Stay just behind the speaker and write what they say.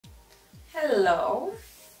Hello.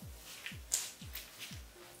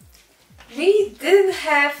 We didn't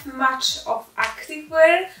have much of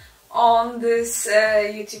activewear on this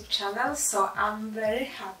YouTube channel, so I'm very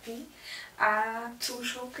happy to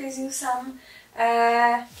showcase you some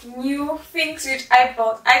new things which I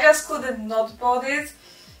bought. I just couldn't not bought it.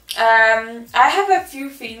 I have a few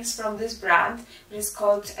things from this brand, which is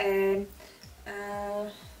called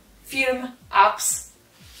FirmAbs,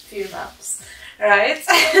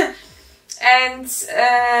 right? And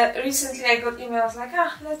recently I got emails like,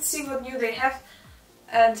 let's see what new they have.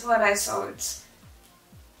 And when I saw it,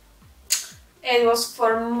 it was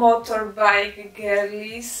for motorbike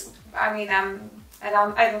girlies. I mean, I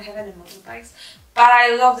don't have any motorbikes, but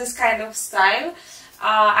I love this kind of style.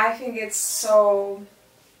 I think it's so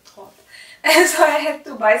hot, and so I had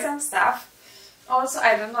to buy some stuff. Also,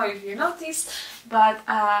 I don't know if you noticed, but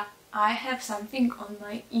I have something on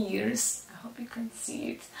my ears. I hope you can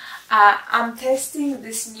see it. I'm testing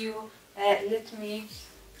this new Lytmi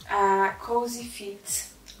CozyFit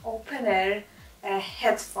open air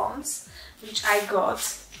headphones, which I got.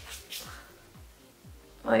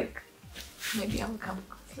 Like, maybe I'll come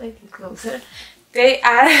slightly closer. They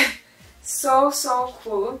are so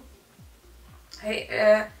cool.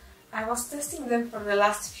 I was testing them for the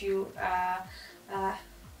last few.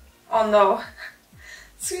 Oh no,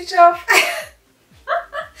 switch off.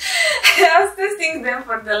 I was testing them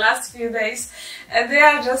for the last few days, and they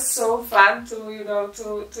are just so fun to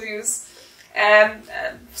to use.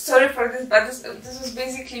 Sorry for this, but this was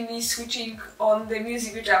basically me switching on the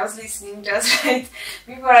music which I was listening just right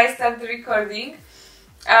before I started recording.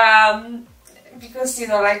 Because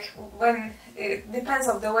like when it depends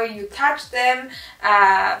on the way you touch them.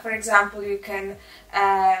 For example, you can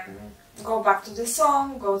go back to the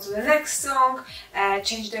song, go to the next song,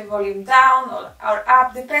 change the volume down or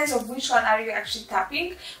up, depends on which one are you actually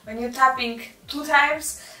tapping. When you're tapping 2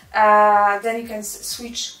 times, then you can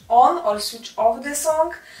switch on or switch off the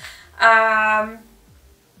song.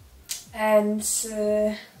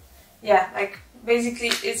 Yeah, like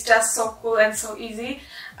basically it's just so cool and so easy.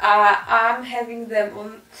 I'm having them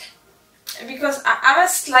on because I'm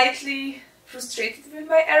slightly frustrated with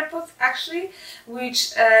my AirPods actually,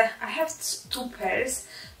 which I have 2 pairs,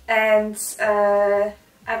 and I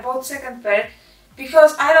bought second pair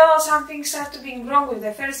because I don't know, something started being wrong with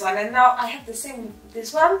the first one, and now I have the same with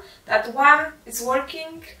this one, that one is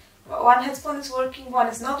working, one headphone is working, one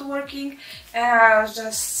is not working, and I was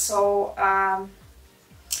just so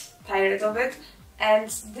tired of it. And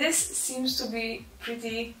this seems to be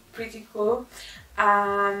pretty cool.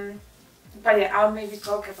 But yeah, I'll maybe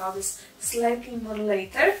talk about this slightly more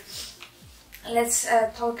later. Let's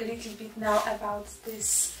talk a little bit now about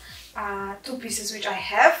these 2 pieces which I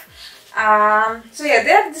have. So yeah,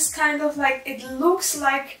 they have this kind of like, it looks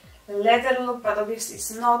like leather look, but obviously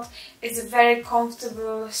it's not. It's very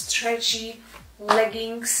comfortable, stretchy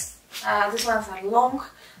leggings. These ones are long.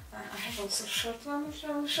 I have also a short one which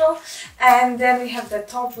I will show. And then we have the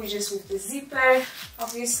top, which is with the zipper.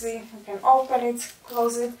 Obviously you can open it,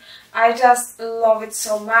 close it. I just love it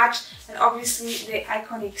so much. And obviously the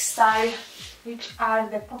iconic style, which are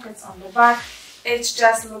the pockets on the back. It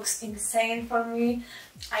just looks insane for me.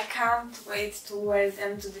 I can't wait to wear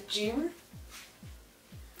them to the gym.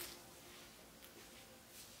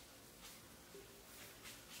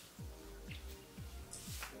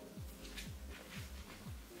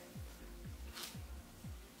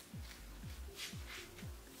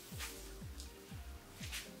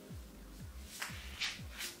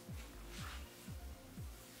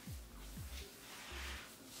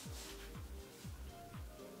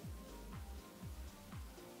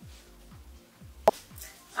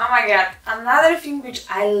 Oh my god, another thing which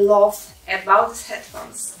I love about these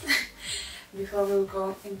headphones before we'll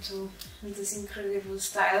go into this incredible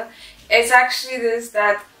style, is actually this,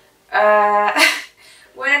 that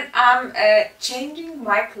when I'm changing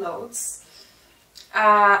my clothes,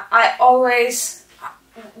 I always,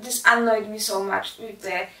 this annoyed me so much with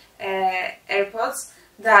the AirPods,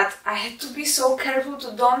 that I had to be so careful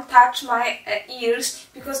to don't touch my ears,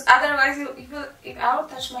 because otherwise if I will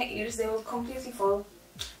touch my ears, they will completely fall.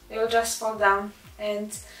 They will just fall down,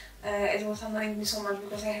 and it was annoying me so much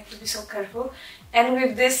because I had to be so careful. And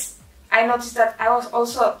with this, I noticed that I was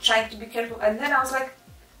also trying to be careful, and then I was like,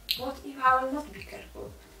 what if I will not be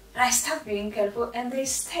careful? And I stopped being careful, and they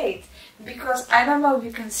stayed, because I don't know if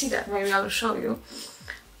you can see that, maybe I'll show you.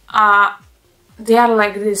 They are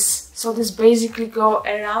like this, so this basically go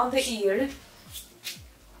around the ear,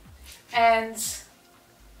 and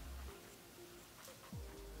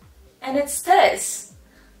it stays.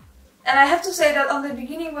 And I have to say that on the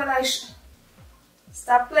beginning when I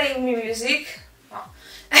start playing me music. Oh.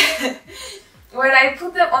 When I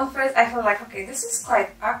put them on first, I felt like, okay, this is quite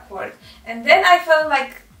awkward. And then I felt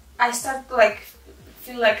like I start to like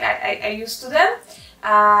feel like I used to them,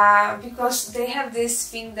 because they have this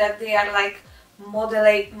thing that they are like model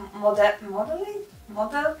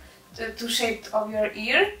to shape of your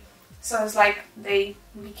ear. So it's like they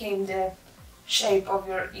became the shape of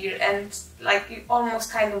your ear, and like you almost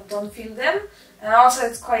kind of don't feel them. And also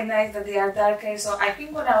it's quite nice that they are darker, so I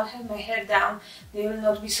think when I'll have my hair down they will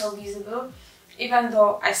not be so visible, even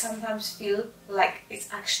though I sometimes feel like it's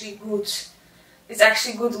actually good. It's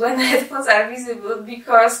actually good when the headphones are visible,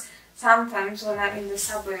 because sometimes when I'm in the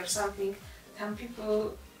subway or something, some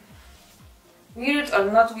people, weird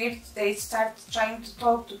or not weird, they start trying to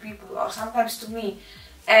talk to people, or sometimes to me.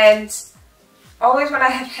 And always when I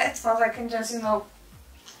have headphones I can just, you know,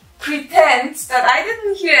 pretend that I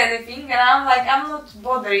didn't hear anything, and I'm like, I'm not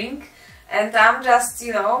bothering, and I'm just,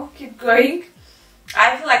 you know, keep going.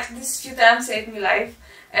 I feel like this few times saved me life.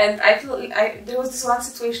 And I feel there was this one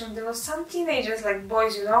situation, there was some teenagers, like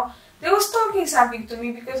boys, you know, they was talking something to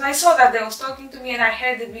me, because I saw that they was talking to me and I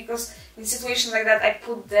heard it, because in situations like that I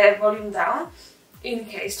put the volume down in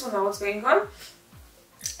case to know what's going on.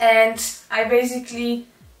 And I basically,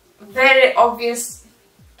 very obvious,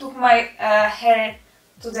 took my hair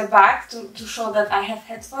to the back to show that I have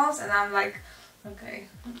headphones, and I'm like, okay,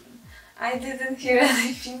 I didn't hear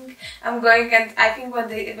anything, I'm going. And I think when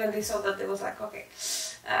they saw that, they was like, okay,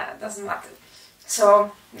 doesn't matter.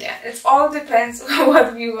 So yeah, it all depends on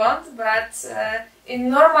what we want, but in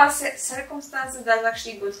normal circumstances that's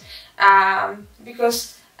actually good,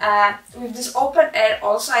 because with this open air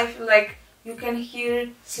also I feel like you can hear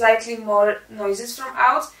slightly more noises from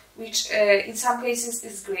out, which in some cases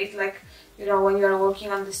is great, like, you know, when you are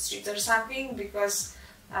walking on the street or something, because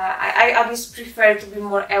I at least prefer to be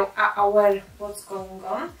more aware what's going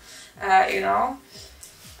on, you know.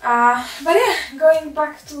 But yeah, going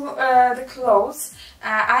back to the clothes,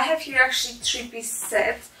 I have here actually 3-piece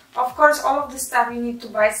set. Of course, all of this stuff you need to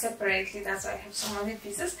buy separately, that's why I have so many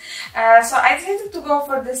pieces. So I decided to go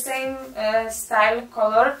for the same style,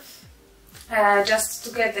 color, just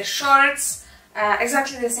to get the shorts,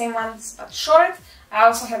 exactly the same ones but short. I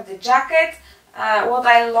also have the jacket. What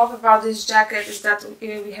I love about this jacket is that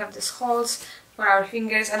we have these holes for our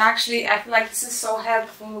fingers, and actually I feel like this is so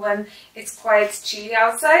helpful when it's quite chilly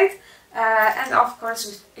outside. And of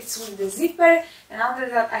course it's with the zipper, and under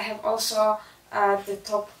that I have also the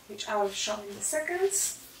top, which I will show in a second.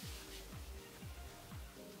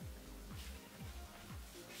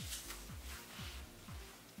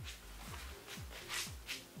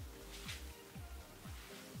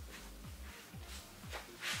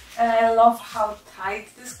 And I love how tight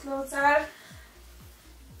these clothes are.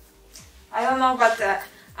 I don't know, but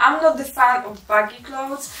I'm not the fan of baggy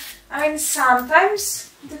clothes. I mean,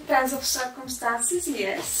 sometimes, depends on circumstances,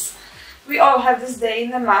 yes. We all have this day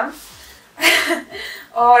in the month.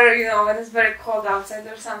 Or, you know, when it's very cold outside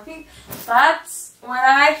or something. But when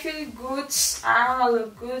I feel good, I want to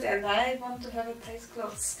look good, and I want to have a tight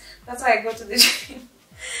clothes. That's why I go to the gym.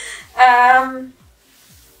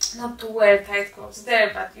 Not to wear tight clothes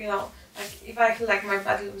there, but, you know, like if I feel like my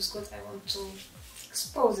body looks good, I want to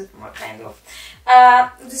expose it more, kind of.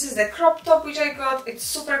 This is the crop top which I got. It's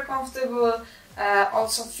super comfortable,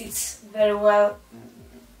 also fits very well,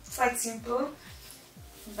 quite simple,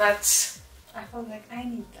 but I felt like I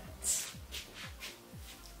need that.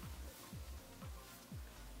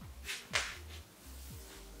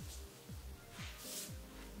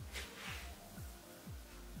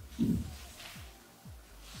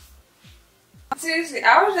 Seriously,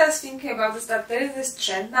 I was just thinking about this, that there is this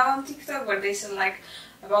trend now on TikTok where they say like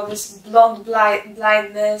about this blonde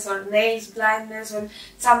blindness or nails blindness, when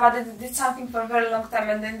somebody did something for a very long time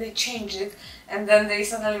and then they change it, and then they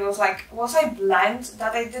suddenly was like, was I blind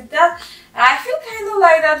that I did that? And I feel kind of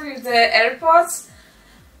like that with the AirPods,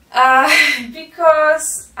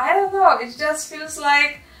 because I don't know, it just feels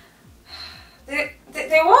like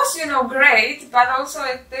they was, you know, great, but also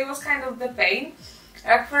there was kind of the pain.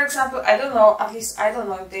 Like, for example, I don't know, at least I don't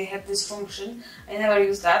know if they had this function, I never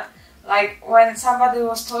used that. Like, when somebody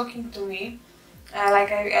was talking to me,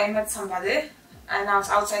 like I met somebody, and I was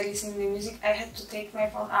outside listening to music, I had to take my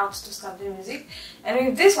phone out to stop the music. And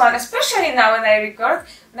with this one, especially now when I record,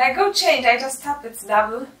 when I go change, I just tap it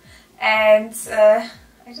double, and I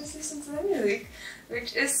just listen to the music,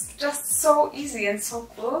 which is just so easy and so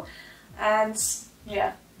cool. And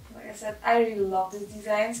yeah, like I said, I really love these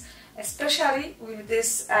designs. Especially with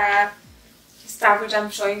this stuff which I'm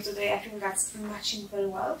showing today, I think that's matching very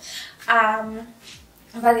well.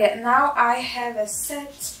 But yeah, now I have a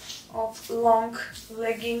set of long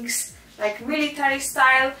leggings, like military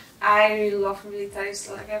style. I really love military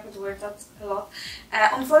style, like I could wear that a lot.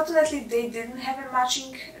 Unfortunately, they didn't have a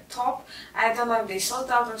matching top. I don't know if they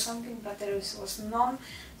sold out or something, but there was none.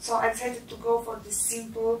 So I decided to go for this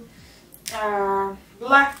simple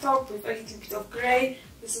black top with a little bit of grey.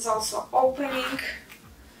 This is also opening,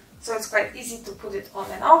 so it's quite easy to put it on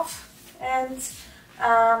and off. And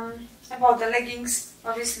about the leggings,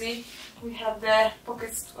 obviously we have the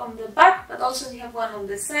pockets on the back, but also we have one on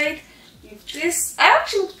the side with this. I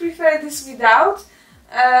actually would prefer this without,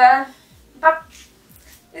 but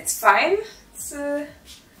it's fine. It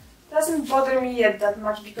doesn't bother me yet that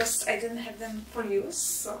much because I didn't have them for use,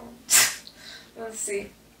 so we'll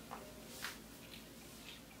see.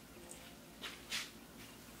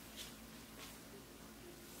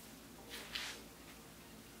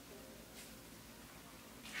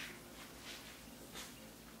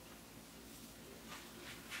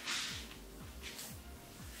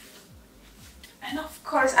 And of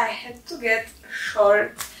course I had to get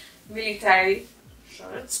short military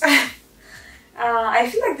shorts. I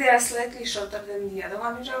feel like they are slightly shorter than the other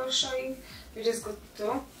one which I was showing, which is good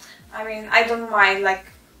too. I mean, I don't mind, like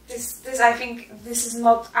this I think this is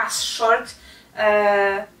not as short.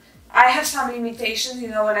 I have some limitations, you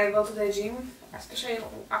know, when I go to the gym, especially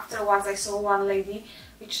after once I saw one lady,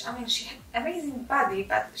 which, I mean, she had amazing body,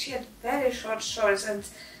 but she had very short shorts and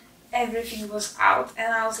everything was out,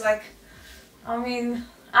 and I was like, I mean,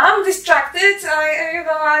 I'm distracted. You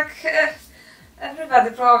know, like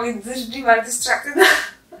everybody probably in this gym are distracted. But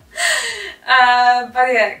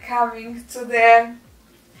yeah, coming to the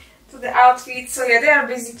outfit. So yeah, they are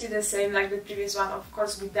basically the same like the previous one, of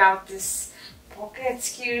course, without this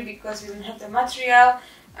pockets here because we didn't have the material.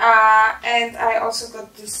 And I also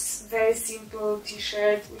got this very simple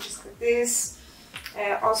t-shirt, which is like this,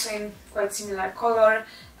 also in quite similar color.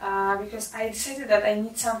 Because I decided that I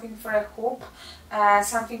need something for a hoop,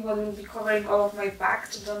 something that will be covering all of my back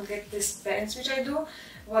to don't get this bends which I do,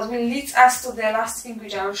 what will lead us to the last thing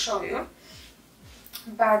which I will show you.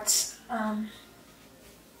 But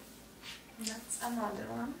that's another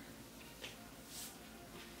one.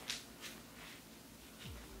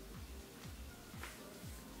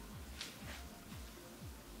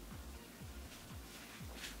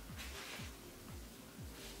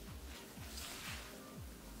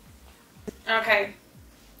 Okay,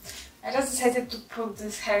 I just decided to put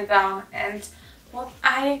this hair down, and what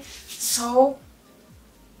I saw,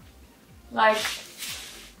 like,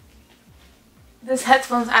 these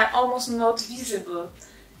headphones are almost not visible,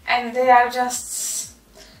 and they are just,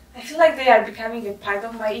 I feel like they are becoming a part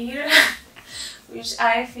of my ear, which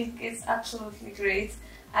I think is absolutely great.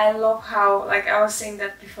 I love how, like I was saying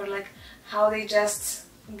that before, like how they just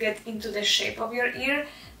get into the shape of your ear,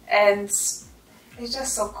 and it's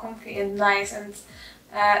just so comfy and nice. And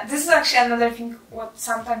this is actually another thing what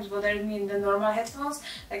sometimes bothers me in the normal headphones,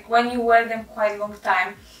 like when you wear them quite a long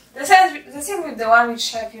time. The same with the one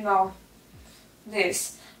which have, you know,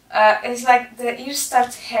 this. It's like the ears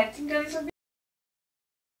start hurting a little bit.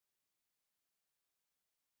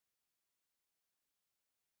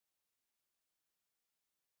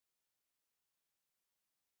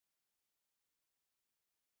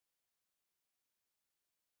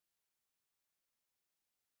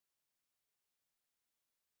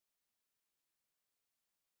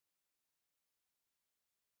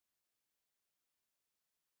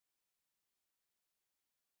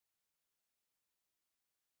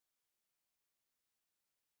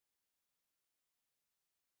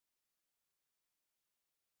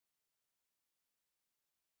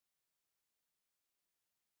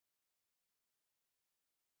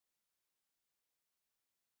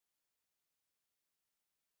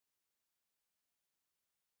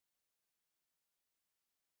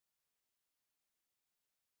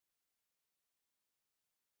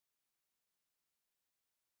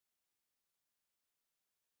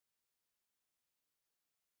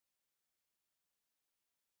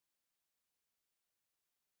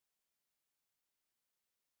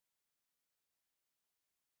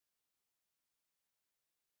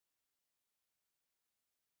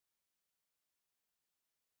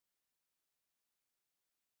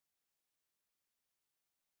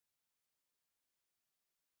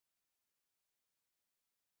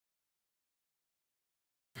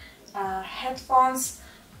 Headphones,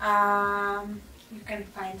 you can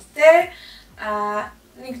find there.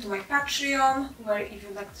 Link to my Patreon, where if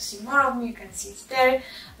you'd like to see more of me, you can see it there.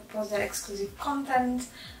 I post their exclusive content.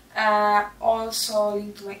 Also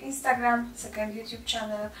link to my Instagram, second YouTube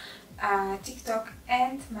channel, TikTok,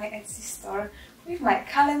 and my Etsy store with my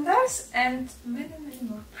calendars and many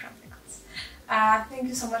more products. Thank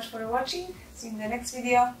you so much for watching. See you in the next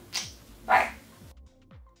video.